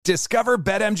Discover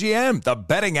BetMGM, the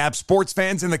betting app sports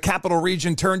fans in the capital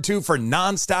region turn to for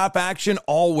nonstop action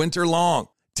all winter long.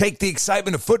 Take the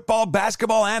excitement of football,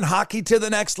 basketball, and hockey to the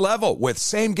next level with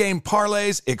same-game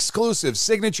parlays, exclusive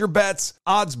signature bets,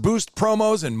 odds boost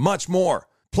promos, and much more.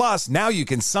 Plus, now you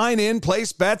can sign in,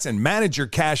 place bets, and manage your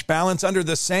cash balance under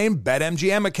the same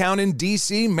BetMGM account in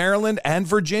D.C., Maryland, and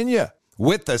Virginia.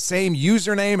 With the same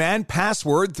username and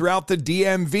password throughout the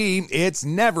DMV, it's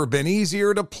never been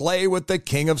easier to play with the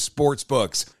king of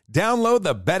sportsbooks. Download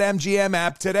the BetMGM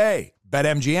app today.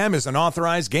 BetMGM is an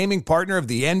authorized gaming partner of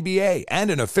the NBA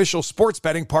and an official sports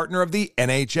betting partner of the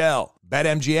NHL.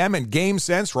 BetMGM and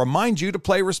GameSense remind you to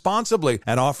play responsibly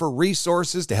and offer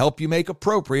resources to help you make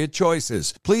appropriate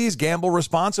choices. Please gamble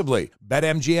responsibly.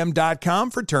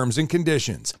 BetMGM.com for terms and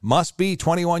conditions. Must be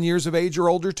 21 years of age or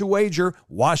older to wager.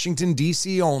 Washington,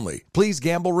 D.C. only. Please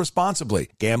gamble responsibly.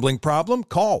 Gambling problem?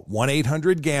 Call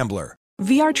 1-800-GAMBLER.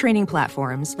 VR training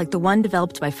platforms, like the one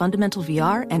developed by Fundamental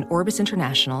VR and Orbis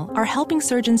International, are helping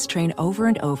surgeons train over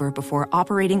and over before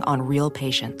operating on real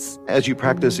patients. As you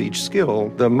practice each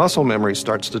skill, the muscle memory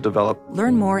starts to develop.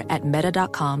 Learn more at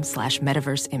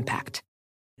meta.com/metaverseimpact.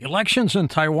 Elections in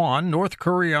Taiwan, North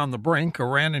Korea on the brink,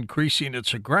 Iran increasing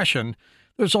its aggression.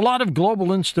 There's a lot of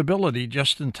global instability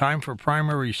just in time for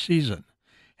primary season.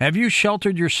 Have you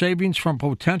sheltered your savings from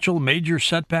potential major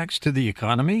setbacks to the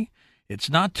economy? It's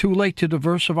not too late to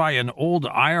diversify an old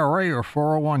IRA or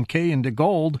 401k into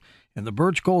gold, and the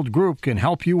Birch Gold Group can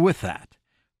help you with that.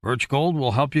 Birch Gold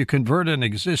will help you convert an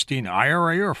existing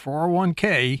IRA or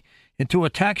 401k into a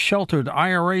tax-sheltered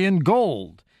IRA in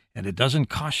gold, and it doesn't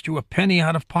cost you a penny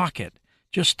out of pocket.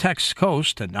 Just text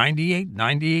COAST to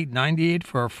 989898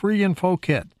 for a free info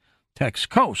kit. Text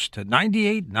COAST to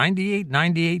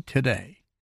 989898 today.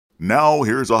 Now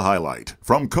here's a highlight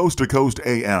from Coast to Coast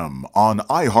AM on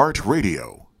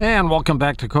iHeartRadio. And welcome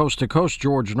back to Coast.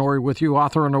 George Norrie with you.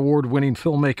 Author and award-winning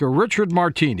filmmaker Richard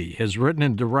Martini has written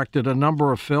and directed a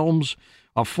number of films.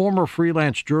 A former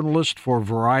freelance journalist for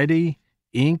Variety,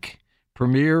 Inc.,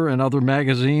 Premiere, and other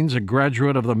magazines. A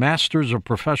graduate of the Masters of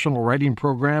Professional Writing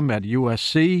program at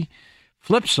USC.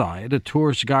 Flipside, A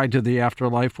Tourist Guide to the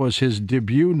Afterlife, was his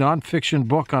debut nonfiction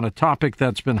book on a topic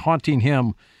that's been haunting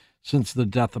him since the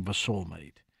death of a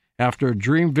soulmate. After a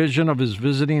dream vision of his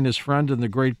visiting his friend in the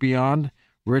great beyond,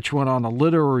 Rich went on a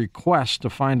literary quest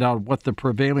to find out what the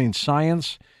prevailing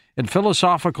science and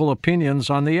philosophical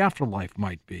opinions on the afterlife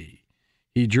might be.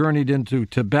 He journeyed into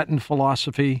Tibetan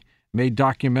philosophy, made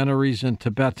documentaries in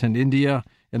Tibet and India,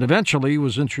 and eventually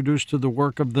was introduced to the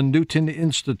work of the Newton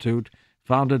Institute,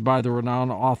 founded by the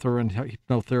renowned author and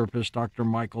hypnotherapist Dr.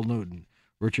 Michael Newton.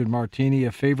 Richard Martini,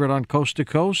 a favorite on Coast to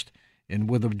Coast. And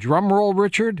with a drum roll,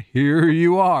 Richard, here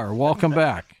you are. Welcome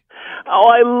back. Oh,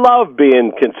 I love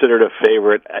being considered a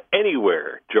favorite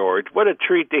anywhere, George. What a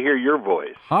treat to hear your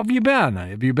voice. How have you been?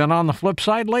 Have you been on the flip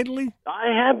side lately? I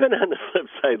have been on the flip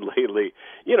side lately.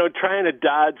 You know, trying to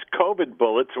dodge COVID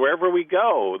bullets wherever we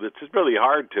go. It's really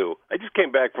hard to. I just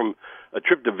came back from a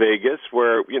trip to Vegas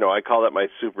where, I call that my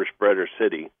super spreader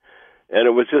city. And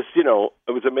it was just,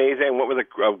 it was amazing. I went with a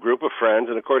group of friends,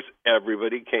 and, of course,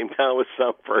 everybody came down with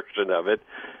some version of it.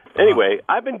 Anyway,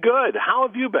 I've been good. How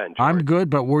have you been, George? I'm good,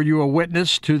 but were you a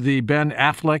witness to the Ben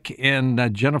Affleck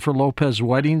and Jennifer Lopez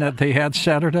wedding that they had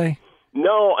Saturday?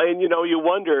 No, and, you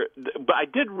wonder. But I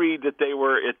did read that they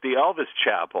were at the Elvis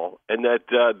Chapel, and that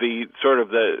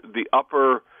the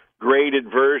upper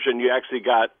graded version, you actually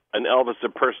got an Elvis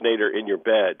impersonator in your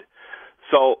bed.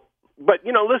 So... But,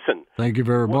 listen. Thank you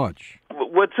very much.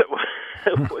 What's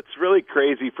really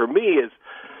crazy for me is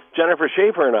Jennifer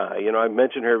Schaefer and I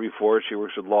mentioned her before. She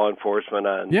works with law enforcement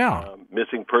on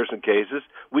missing person cases.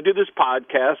 We do this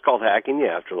podcast called Hacking the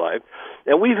Afterlife,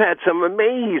 and we've had some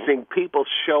amazing people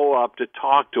show up to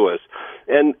talk to us.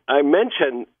 And I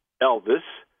mentioned Elvis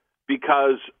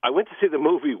because I went to see the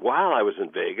movie while I was in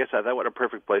Vegas. I thought, what a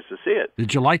perfect place to see it.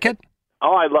 Did you like it?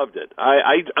 Oh, I loved it.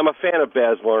 I'm a fan of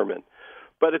Baz Luhrmann.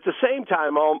 But at the same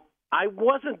time, I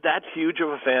wasn't that huge of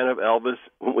a fan of Elvis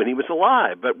when he was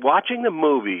alive. But watching the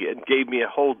movie, it gave me a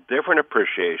whole different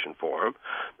appreciation for him.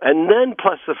 And then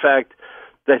plus the fact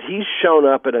that he's shown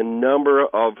up at a number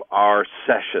of our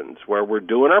sessions where we're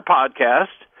doing our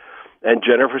podcast, and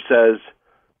Jennifer says,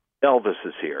 Elvis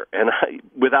is here. And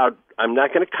I'm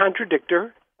not going to contradict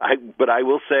her, but I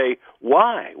will say,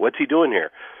 why? What's he doing here?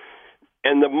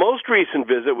 And the most recent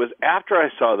visit was after I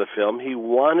saw the film. He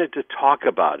wanted to talk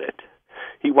about it.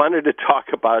 He wanted to talk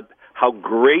about how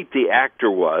great the actor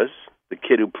was, the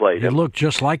kid who played him. He looked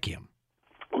just like him.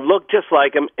 Looked just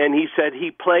like him, and he said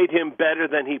he played him better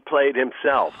than he played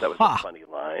himself. That was a funny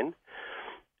line.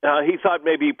 He thought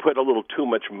maybe he put a little too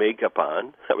much makeup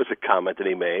on. That was a comment that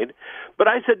he made. But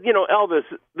I said, Elvis,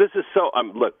 this is so...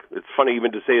 look, it's funny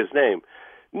even to say his name.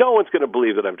 No one's going to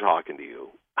believe that I'm talking to you.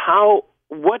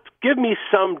 Give me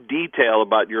some detail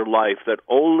about your life that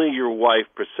only your wife,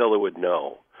 Priscilla, would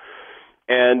know.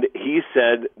 And he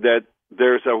said that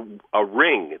there's a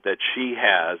ring that she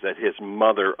has that his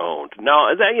mother owned. Now,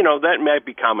 that might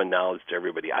be common knowledge to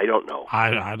everybody. I don't know.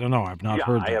 I don't know. I've not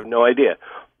heard that. I have no idea.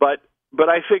 But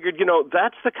I figured,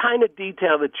 that's the kind of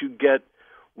detail that you get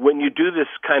when you do this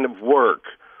kind of work,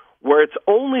 where it's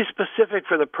only specific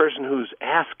for the person who's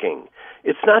asking.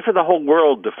 It's not for the whole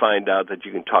world to find out that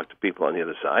you can talk to people on the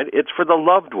other side. It's for the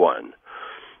loved one.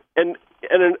 And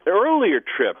an earlier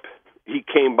trip, he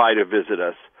came by to visit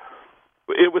us.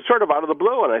 It was sort of out of the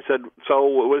blue, and I said, so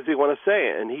what does he want to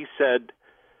say? And he said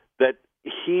that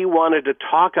he wanted to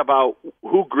talk about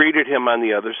who greeted him on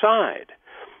the other side.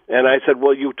 And I said,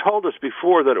 well, you told us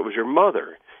before that it was your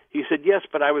mother. He said, yes,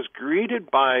 but I was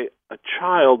greeted by a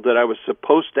child that I was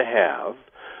supposed to have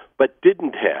but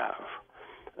didn't have.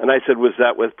 And I said, was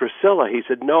that with Priscilla? He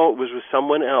said, no, it was with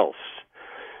someone else.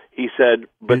 He said,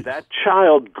 but that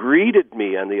child greeted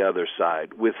me on the other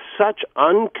side with such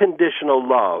unconditional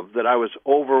love that I was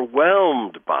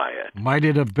overwhelmed by it. Might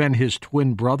it have been his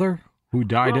twin brother who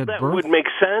died at birth? That would make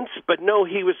sense, but no,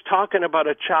 he was talking about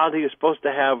a child he was supposed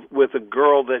to have with a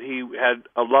girl that he had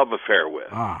a love affair with.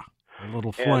 Ah, a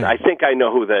little flame. And I think I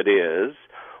know who that is,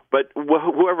 but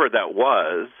whoever that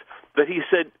was. But he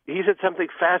said something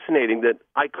fascinating that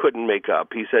I couldn't make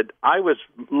up. He said, I was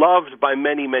loved by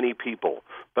many, many people,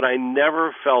 but I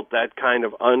never felt that kind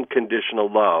of unconditional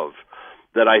love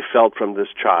that I felt from this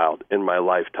child in my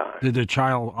lifetime. Did the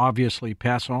child obviously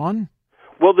pass on?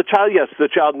 Well, the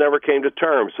child never came to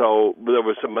terms, so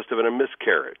must have been a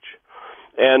miscarriage.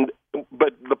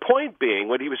 But the point being,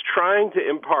 what he was trying to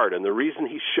impart, and the reason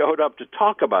he showed up to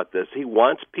talk about this, he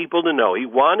wanted people to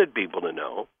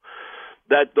know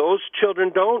that those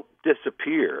children don't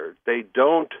disappear. They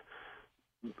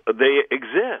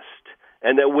exist.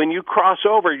 And that when you cross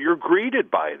over, you're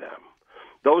greeted by them.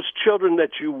 Those children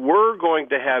that you were going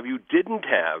to have, you didn't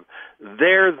have,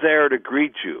 they're there to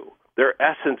greet you. Their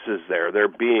essence is there, their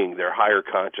being, their higher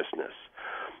consciousness.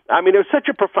 I mean, it was such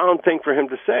a profound thing for him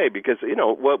to say because,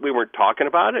 what we weren't talking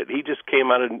about it. He just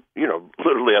came out of,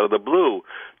 literally out of the blue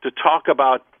to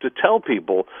tell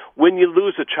people when you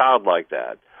lose a child like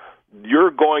that,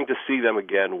 you're going to see them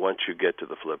again once you get to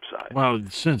the flip side. Well,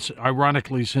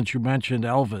 ironically, since you mentioned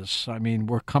Elvis, I mean,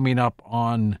 we're coming up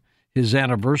on his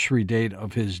anniversary date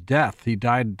of his death. He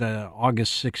died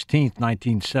August 16th,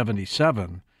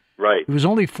 1977. Right. He was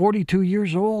only 42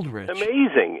 years old, Rich.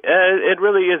 Amazing. It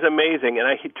really is amazing.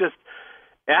 And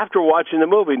after watching the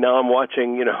movie, now I'm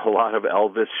watching, a lot of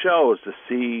Elvis shows to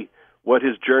see what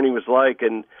his journey was like.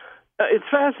 And it's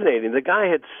fascinating. The guy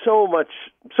had so much.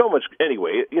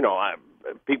 Anyway,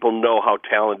 people know how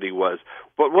talented he was.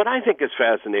 But what I think is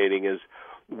fascinating is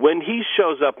when he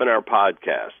shows up in our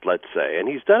podcast, let's say, and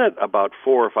he's done it about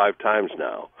 4 or 5 times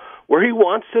now, where he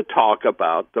wants to talk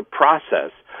about the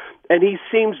process, and he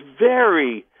seems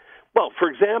very well. For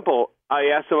example, I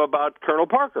asked him about Colonel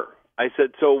Parker. I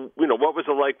said, so, what was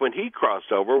it like when he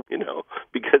crossed over,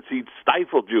 because he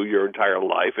stifled you your entire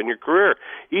life and your career?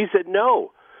 He said,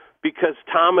 no. Because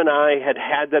Tom and I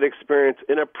had that experience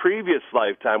in a previous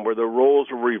lifetime where the roles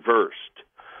were reversed.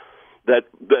 That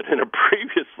in a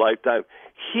previous lifetime,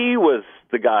 he was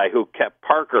the guy who kept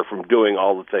Parker from doing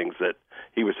all the things that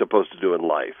he was supposed to do in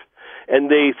life. And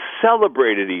they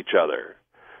celebrated each other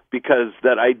because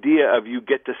that idea of you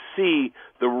get to see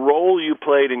the role you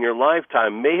played in your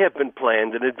lifetime may have been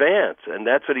planned in advance. And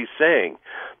that's what he's saying,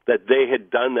 that they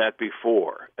had done that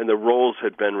before and the roles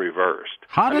had been reversed.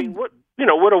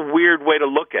 What a weird way to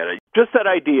look at it. Just that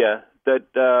idea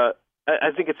that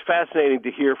I think it's fascinating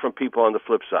to hear from people on the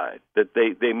flip side, that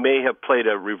they may have played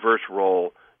a reverse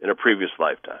role in a previous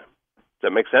lifetime. Does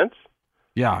that make sense?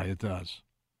 Yeah, it does.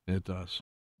 It does.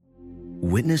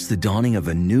 Witness the dawning of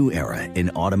a new era in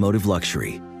automotive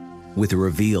luxury with a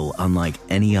reveal unlike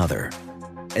any other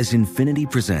as Infiniti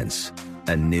presents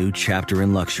a new chapter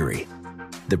in luxury,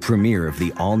 the premiere of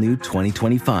the all-new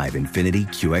 2025 Infiniti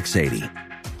QX80.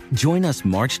 Join us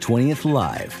March 20th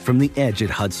live from the Edge at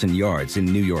Hudson Yards in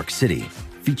New York City,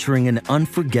 featuring an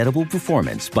unforgettable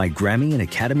performance by Grammy and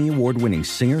Academy Award-winning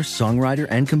singer, songwriter,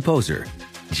 and composer,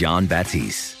 Jon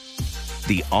Batiste.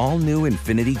 The all-new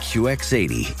Infiniti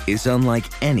QX80 is unlike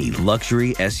any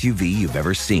luxury SUV you've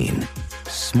ever seen.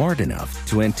 Smart enough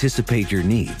to anticipate your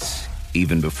needs,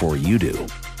 even before you do.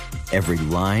 Every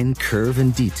line, curve,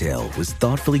 and detail was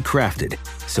thoughtfully crafted,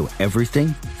 so everything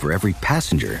for every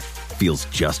passenger feels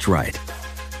just right.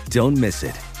 Don't miss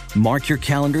it. Mark your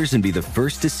calendars and be the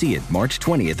first to see it March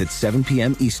 20th at 7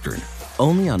 p.m. Eastern,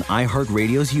 only on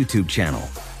iHeartRadio's YouTube channel.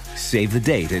 Save the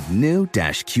date at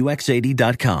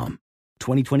new-QX80.com.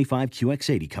 2025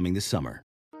 QX80 coming this summer.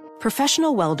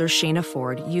 Professional welder Shayna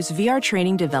Ford used VR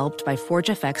training developed by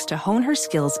ForgeFX to hone her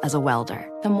skills as a welder.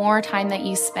 The more time that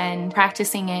you spend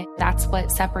practicing it, that's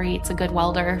what separates a good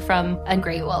welder from a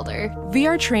great welder.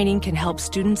 VR training can help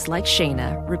students like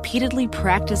Shayna repeatedly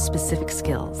practice specific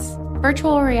skills.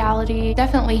 Virtual reality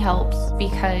definitely helps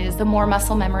because the more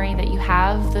muscle memory that you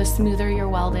have, the smoother your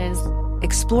weld is.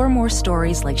 Explore more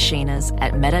stories like Shayna's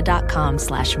at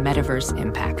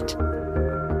meta.com/metaverseimpact.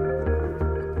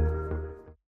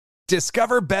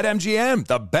 Discover BetMGM,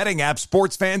 the betting app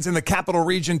sports fans in the capital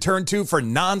region turn to for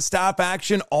nonstop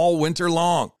action all winter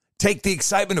long. Take the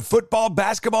excitement of football,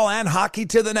 basketball, and hockey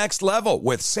to the next level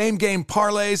with same-game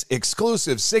parlays,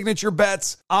 exclusive signature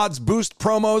bets, odds boost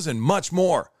promos, and much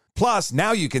more. Plus,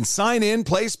 now you can sign in,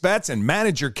 place bets, and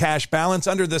manage your cash balance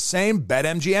under the same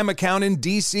BetMGM account in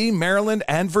D.C., Maryland,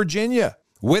 and Virginia.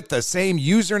 With the same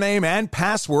username and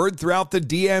password throughout the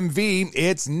DMV,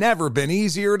 it's never been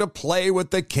easier to play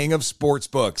with the king of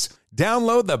sportsbooks.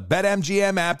 Download the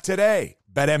BetMGM app today.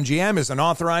 BetMGM is an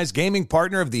authorized gaming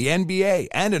partner of the NBA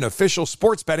and an official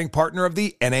sports betting partner of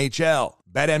the NHL.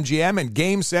 BetMGM and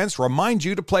GameSense remind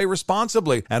you to play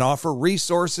responsibly and offer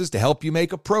resources to help you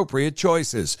make appropriate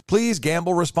choices. Please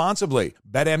gamble responsibly.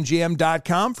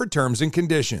 BetMGM.com for terms and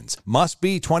conditions. Must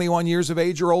be 21 years of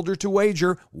age or older to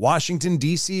wager. Washington,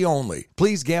 D.C. only.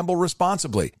 Please gamble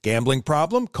responsibly. Gambling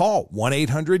problem? Call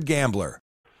 1-800-GAMBLER.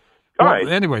 Well, All right.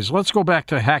 anyways, let's go back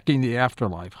to Hacking the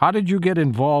Afterlife. How did you get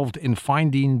involved in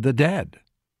finding the dead?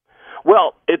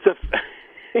 Well, it's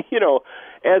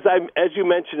as you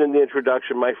mentioned in the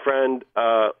introduction, my friend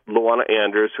Luana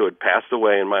Anders, who had passed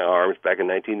away in my arms back in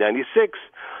 1996,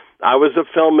 I was a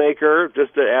filmmaker,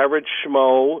 just an average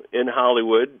schmo in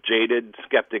Hollywood, jaded,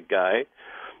 skeptic guy.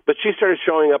 But she started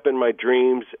showing up in my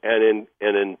dreams and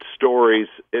in stories.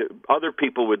 Other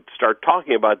people would start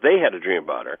talking about they had a dream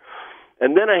about her.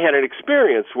 And then I had an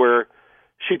experience where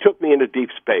she took me into deep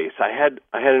space. I had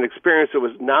an experience that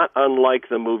was not unlike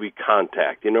the movie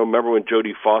Contact. Remember when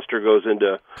Jodie Foster goes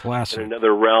into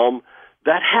another realm?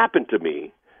 That happened to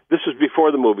me. This was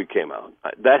before the movie came out.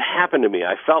 That happened to me.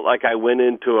 I felt like I went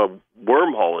into a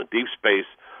wormhole in deep space.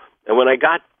 And when I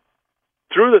got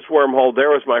through this wormhole, there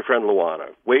was my friend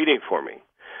Luana waiting for me.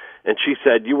 And she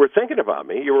said, "You were thinking about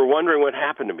me. You were wondering what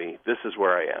happened to me. This is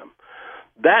where I am."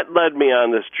 That led me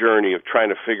on this journey of trying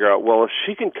to figure out, well, if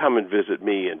she can come and visit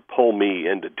me and pull me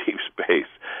into deep space,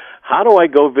 how do I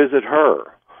go visit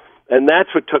her? And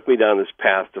that's what took me down this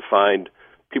path to find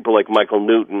people like Michael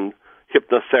Newton,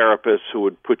 hypnotherapists who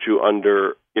would put you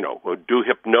under, would do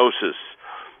hypnosis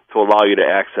to allow you to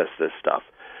access this stuff.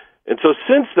 And so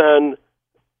since then,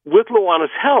 with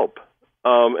Luana's help,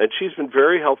 and she's been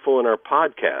very helpful in our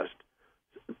podcast,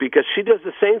 because she does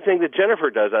the same thing that Jennifer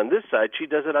does on this side, she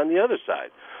does it on the other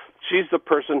side. She's the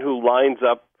person who lines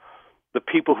up the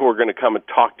people who are going to come and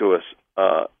talk to us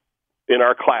in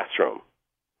our classroom.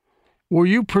 Were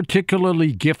you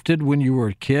particularly gifted when you were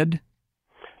a kid?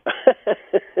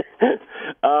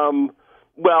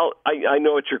 Well, I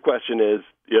know what your question is.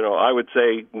 I would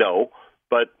say no,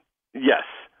 but yes.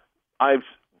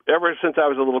 Ever since I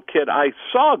was a little kid, I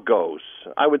saw ghosts.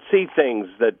 I would see things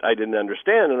that I didn't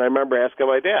understand, and I remember asking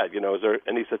my dad, is there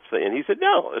any such thing? And he said,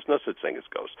 no, there's no such thing as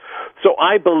ghosts. So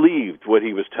I believed what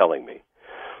he was telling me,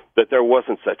 that there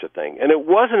wasn't such a thing. And it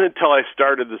wasn't until I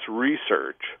started this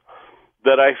research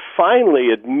that I finally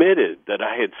admitted that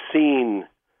I had seen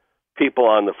people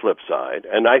on the flip side.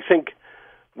 And I think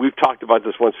we've talked about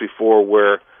this once before,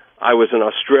 where I was in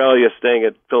Australia staying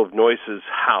at Philip Noyce's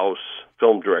house,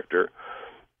 film director,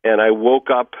 and I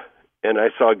woke up and I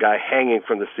saw a guy hanging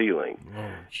from the ceiling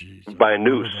by a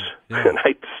noose. Yeah. And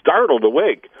I startled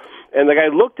awake. And the guy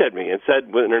looked at me and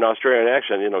said, with an Australian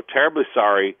accent, terribly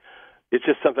sorry. It's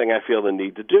just something I feel the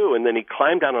need to do. And then he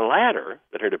climbed down a ladder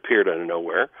that had appeared out of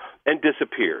nowhere and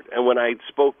disappeared. And when I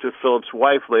spoke to Philip's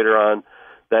wife later on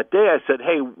that day, I said,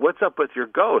 hey, what's up with your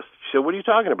ghost? She said, what are you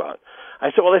talking about? I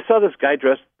said, well, I saw this guy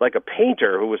dressed like a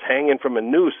painter who was hanging from a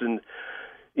noose, and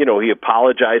he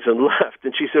apologized and left.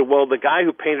 And she said, well, the guy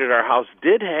who painted our house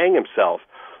did hang himself,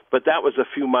 but that was a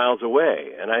few miles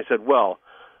away. And I said, well,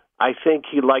 I think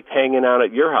he liked hanging out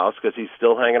at your house because he's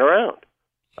still hanging around.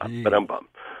 But I'm bummed.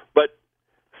 But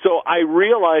so I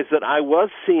realized that I was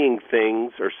seeing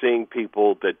things or seeing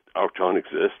people that don't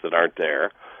exist, that aren't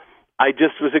there. I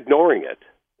just was ignoring it.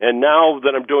 And now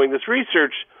that I'm doing this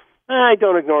research, I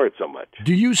don't ignore it so much.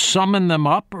 Do you summon them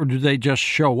up, or do they just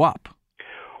show up?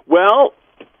 Well,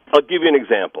 I'll give you an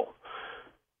example.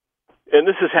 And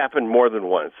this has happened more than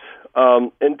once.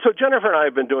 And so Jennifer and I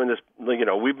have been doing this,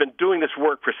 we've been doing this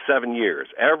work for 7 years.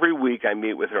 Every week I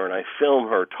meet with her and I film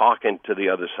her talking to the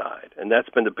other side. And that's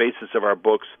been the basis of our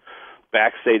books,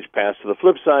 Backstage Pass to the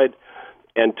Flip Side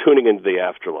and Tuning into the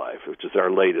Afterlife, which is our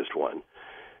latest one.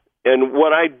 And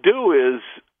what I do is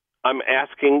I'm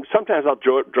asking, sometimes I'll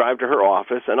drive to her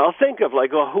office and I'll think of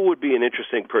who would be an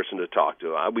interesting person to talk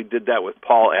to. We did that with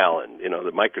Paul Allen,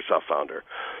 the Microsoft founder.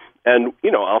 And,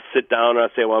 I'll sit down and I'll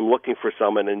say, well, I'm looking for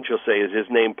someone. And she'll say, is his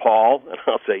name Paul? And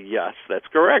I'll say, yes, that's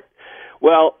correct.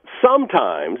 Well,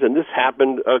 sometimes, and this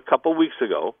happened a couple weeks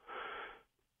ago,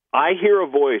 I hear a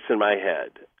voice in my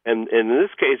head. And in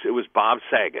this case, it was Bob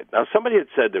Saget. Now, somebody had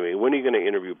said to me, when are you going to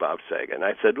interview Bob Saget? And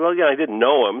I said, well, I didn't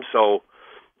know him, so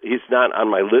he's not on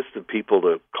my list of people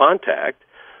to contact.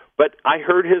 But I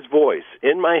heard his voice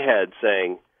in my head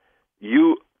saying,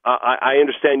 I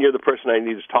understand you're the person I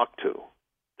need to talk to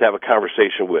have a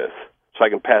conversation with so I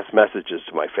can pass messages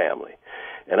to my family.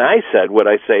 And I said what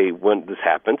I say when this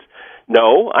happens,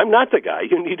 no, I'm not the guy.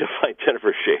 You need to find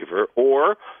Jennifer Shaver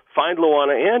or find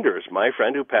Luana Anders, my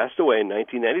friend who passed away in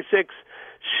 1996.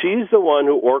 She's the one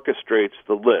who orchestrates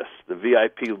the list, the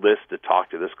VIP list to talk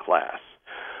to this class.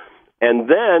 And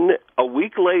then a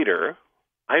week later,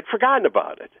 I had forgotten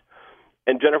about it.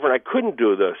 And Jennifer and I couldn't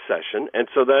do the session. And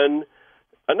so then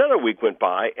another week went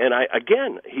by, and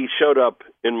he showed up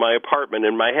in my apartment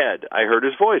in my head. I heard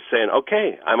his voice saying,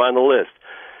 okay, I'm on the list.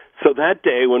 So that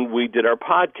day when we did our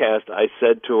podcast, I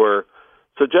said to her,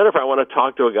 so Jennifer, I want to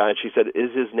talk to a guy. And she said,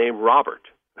 is his name Robert?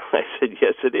 I said,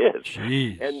 yes, it is.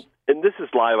 Jeez. And this is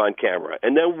live on camera.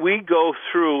 And then we go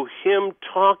through him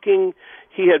talking.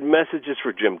 He had messages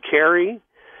for Jim Carrey.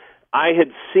 I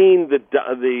had seen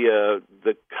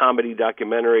the comedy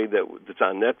documentary that's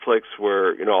on Netflix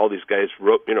where all these guys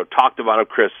talked about him,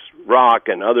 Chris Rock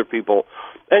and other people,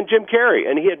 and Jim Carrey,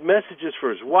 and he had messages for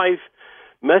his wife.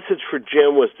 Message for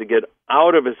Jim was to get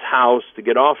out of his house, to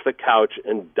get off the couch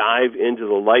and dive into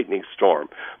the lightning storm,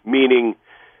 meaning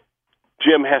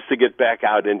Jim has to get back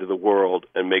out into the world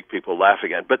and make people laugh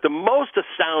again. But the most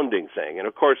astounding thing, and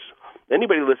of course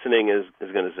anybody listening is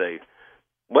going to say,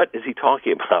 what is he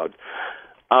talking about?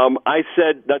 I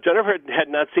said, now Jennifer had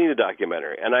not seen the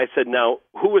documentary, and I said, now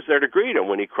who was there to greet him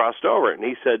when he crossed over? And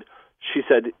she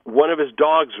said, one of his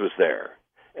dogs was there.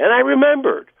 And I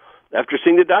remembered, after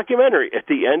seeing the documentary, at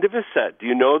the end of his set, do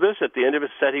you know this? At the end of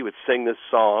his set, he would sing this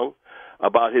song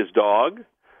about his dog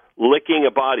licking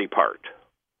a body part.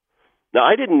 Now,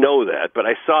 I didn't know that, but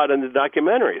I saw it in the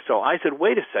documentary. So I said,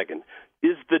 wait a second,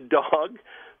 is the dog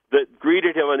that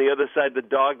greeted him on the other side the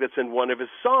dog that's in one of his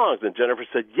songs? And Jennifer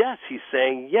said, yes, he's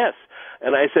saying yes.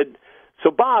 And I said,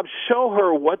 so Bob, show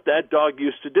her what that dog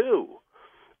used to do.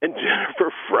 And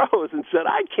Jennifer froze and said,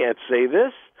 I can't say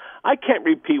this. I can't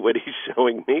repeat what he's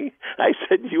showing me. I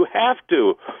said, you have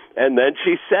to. And then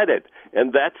she said it.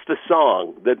 And that's the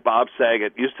song that Bob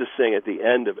Saget used to sing at the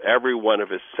end of every one of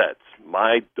his sets.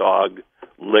 My dog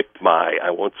licked my. I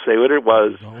won't say what it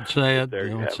was. Don't say it.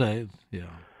 Don't say it. Yeah.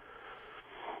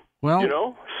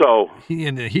 Well, so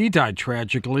he died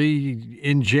tragically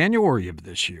in January of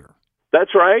this year.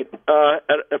 That's right,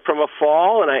 from a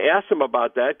fall, and I asked him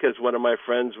about that because one of my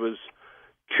friends was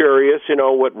curious,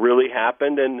 what really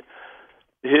happened, and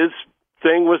his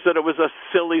thing was that it was a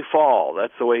silly fall.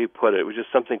 That's the way he put it. It was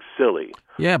just something silly.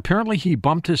 Yeah, apparently he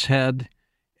bumped his head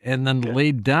and then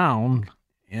laid down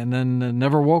and then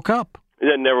never woke up. And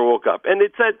then never woke up. And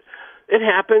it's that it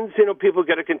happens, people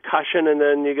get a concussion and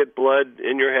then you get blood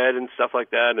in your head and stuff like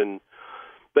that.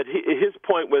 But his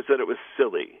point was that it was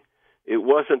silly. It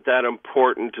wasn't that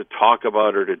important to talk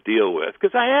about or to deal with.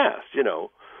 Because I asked, do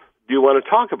you want to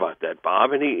talk about that,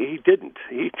 Bob? And he didn't.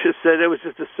 He just said it was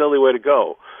just a silly way to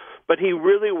go. But he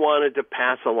really wanted to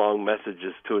pass along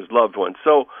messages to his loved ones.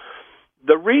 So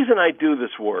the reason I do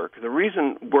this work, the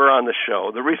reason we're on the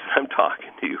show, the reason I'm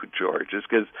talking to you, George, is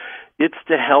because it's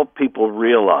to help people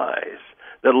realize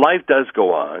that life does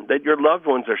go on, that your loved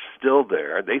ones are still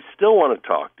there. They still want to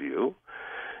talk to you.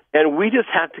 And we just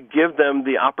have to give them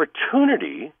the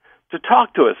opportunity to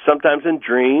talk to us, sometimes in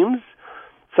dreams.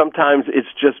 Sometimes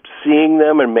it's just seeing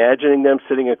them, imagining them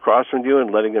sitting across from you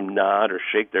and letting them nod or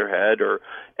shake their head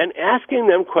and asking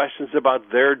them questions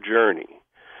about their journey,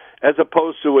 as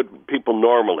opposed to what people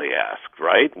normally ask,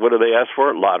 right? What do they ask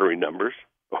for? Lottery numbers.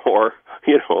 Or,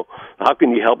 how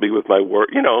can you help me with my work?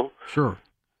 Sure.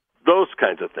 Those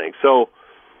kinds of things. So,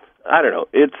 I don't know.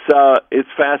 It's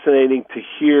fascinating to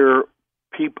hear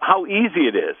how easy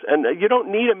it is. And you don't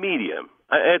need a medium.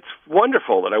 It's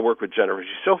wonderful that I work with Jennifer.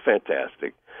 She's so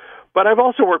fantastic. But I've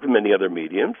also worked with many other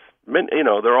mediums.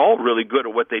 They're all really good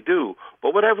at what they do.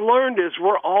 But what I've learned is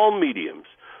we're all mediums.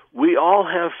 We all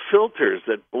have filters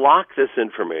that block this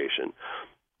information.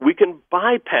 We can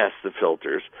bypass the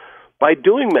filters by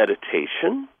doing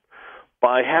meditation,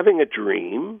 by having a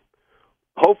dream,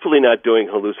 hopefully not doing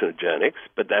hallucinogenics,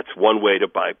 but that's one way to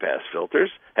bypass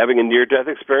filters. Having a near-death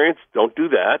experience, don't do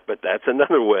that, but that's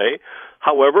another way.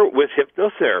 However, with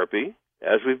hypnotherapy,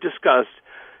 as we've discussed,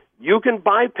 you can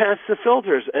bypass the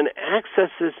filters and access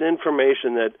this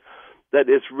information that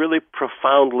is really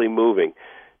profoundly moving.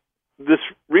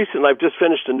 I've just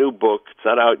finished a new book. It's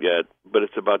not out yet, but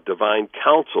it's about divine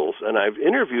counsels, and I've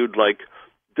interviewed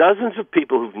dozens of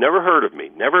people who've never heard of me,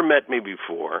 never met me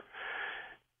before,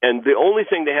 and the only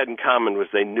thing they had in common was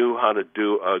they knew how to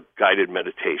do a guided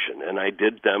meditation, and I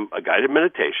did them a guided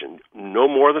meditation, no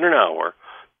more than an hour.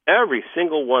 Every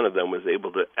single one of them was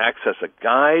able to access a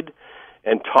guide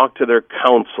and talk to their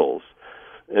counsels,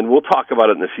 and we'll talk about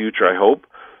it in the future, I hope.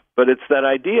 But it's that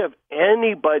idea of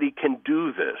anybody can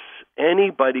do this.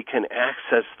 Anybody can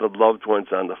access the loved ones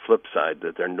on the flip side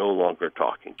that they're no longer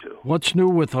talking to. What's new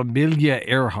with Amelia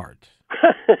Earhart?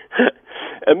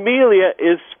 Amelia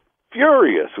is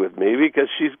furious with me because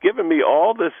she's given me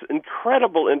all this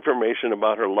incredible information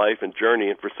about her life and journey,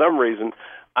 and for some reason,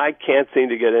 I can't seem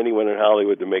to get anyone in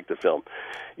Hollywood to make the film.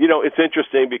 It's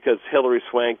interesting because Hilary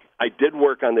Swank, I did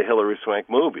work on the Hilary Swank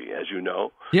movie, as you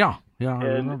know. Yeah, I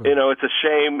and, remember. It's a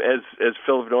shame, as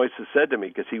Philip Noyce has said to me,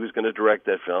 because he was going to direct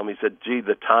that film. He said, gee,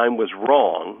 the time was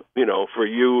wrong, for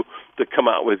you to come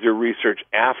out with your research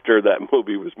after that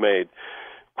movie was made.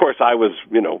 Of course, I was,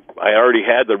 I already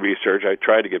had the research. I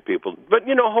tried to get people. But,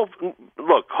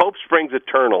 hope springs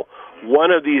eternal.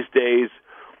 One of these days,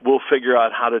 we'll figure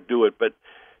out how to do it. But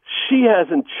she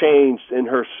hasn't changed in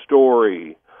her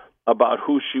story about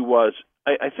who she was.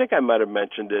 I think I might have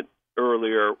mentioned it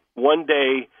earlier. One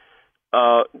day,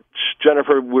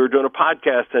 Jennifer, we were doing a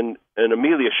podcast, and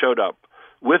Amelia showed up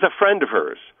with a friend of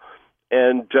hers.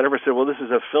 And Jennifer said, well, this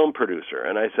is a film producer.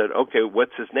 And I said, okay,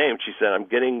 what's his name? She said, I'm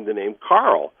getting the name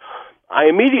Carl. I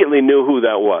immediately knew who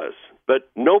that was, but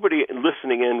nobody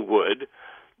listening in would.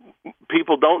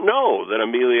 People don't know that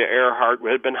Amelia Earhart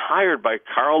had been hired by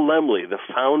Carl Laemmle, the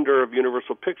founder of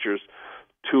Universal Pictures,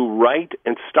 to write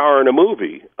and star in a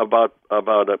movie about a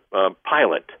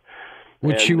pilot.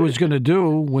 Which she was going to do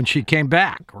when she came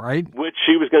back, right? Which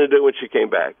she was going to do when she came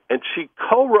back. And she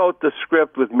co-wrote the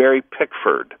script with Mary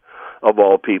Pickford, of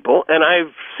all people, and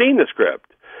I've seen the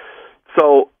script.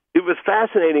 So it was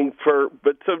fascinating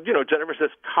Jennifer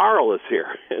says, Carl is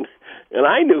here. And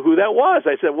I knew who that was.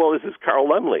 I said, well, this is Carl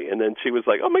Laemmle. And then she was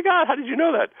like, oh my God, how did you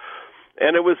know that?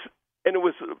 And it was,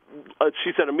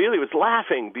 she said Amelia was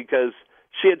laughing because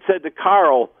she had said to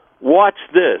Carl, watch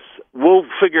this. We'll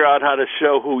figure out how to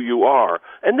show who you are.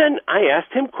 And then I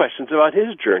asked him questions about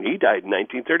his journey. He died in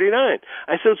 1939.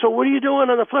 I said, so what are you doing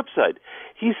on the flip side?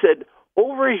 He said,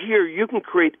 over here, you can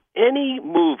create any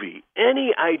movie,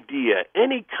 any idea,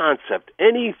 any concept,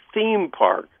 any theme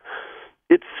park.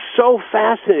 It's so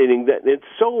fascinating, that it's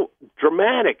so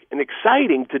dramatic and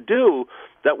exciting to do,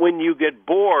 that when you get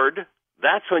bored,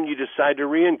 that's when you decide to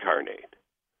reincarnate.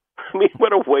 I mean,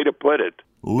 what a way to put it.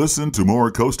 Listen to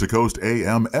more Coast to Coast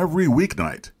AM every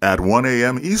weeknight at 1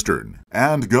 a.m. Eastern,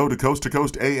 and go to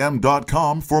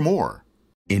coasttocoastam.com for more.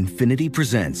 Infinity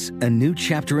presents a new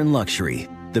chapter in luxury,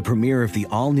 the premiere of the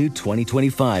all-new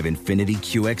 2025 Infinity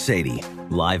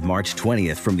QX80, live March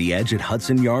 20th from the Edge at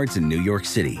Hudson Yards in New York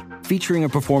City, featuring a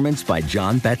performance by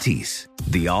John Batiste.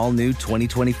 The all-new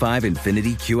 2025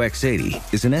 Infinity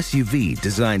QX80 is an SUV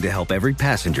designed to help every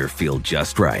passenger feel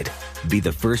just right. Be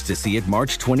the first to see it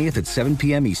March 20th at 7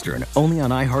 p.m. Eastern, only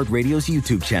on iHeartRadio's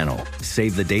YouTube channel.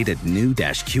 Save the date at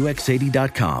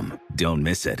new-QX80.com. Don't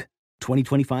miss it.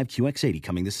 2025 QX80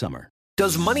 coming this summer.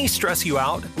 Does money stress you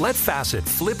out? Let Facet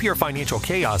flip your financial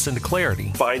chaos into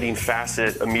clarity. Finding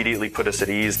Facet immediately put us at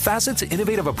ease. Facet's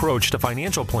innovative approach to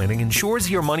financial planning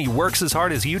ensures your money works as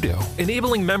hard as you do,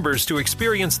 enabling members to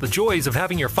experience the joys of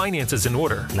having your finances in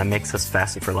order. And that makes us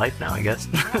Facet for life now, I guess.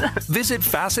 Visit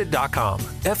Facet.com,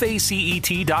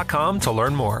 FACET.com to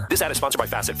learn more. This ad is sponsored by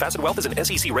Facet. Facet Wealth is an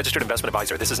SEC registered investment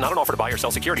advisor. This is not an offer to buy or sell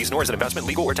securities, nor is it investment,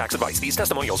 legal, or tax advice. These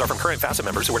testimonials are from current Facet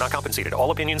members who are not compensated. All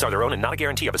opinions are their own and not a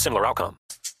guarantee of a similar outcome.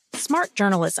 Smart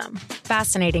journalism.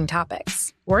 Fascinating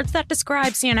topics. Words that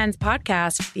describe CNN's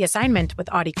podcast, The Assignment with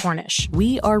Audie Cornish.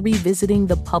 We are revisiting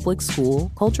the public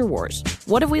school culture wars.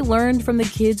 What have we learned from the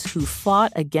kids who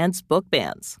fought against book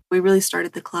bans? We really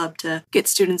started the club to get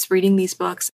students reading these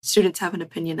books. Students have an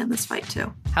opinion in this fight,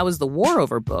 too. How has the war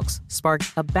over books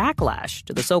sparked a backlash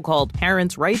to the so-called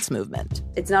parents' rights movement?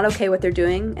 It's not okay what they're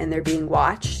doing, and they're being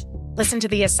watched. Listen to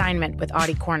The Assignment with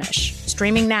Audie Cornish,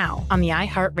 streaming now on the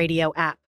iHeartRadio app.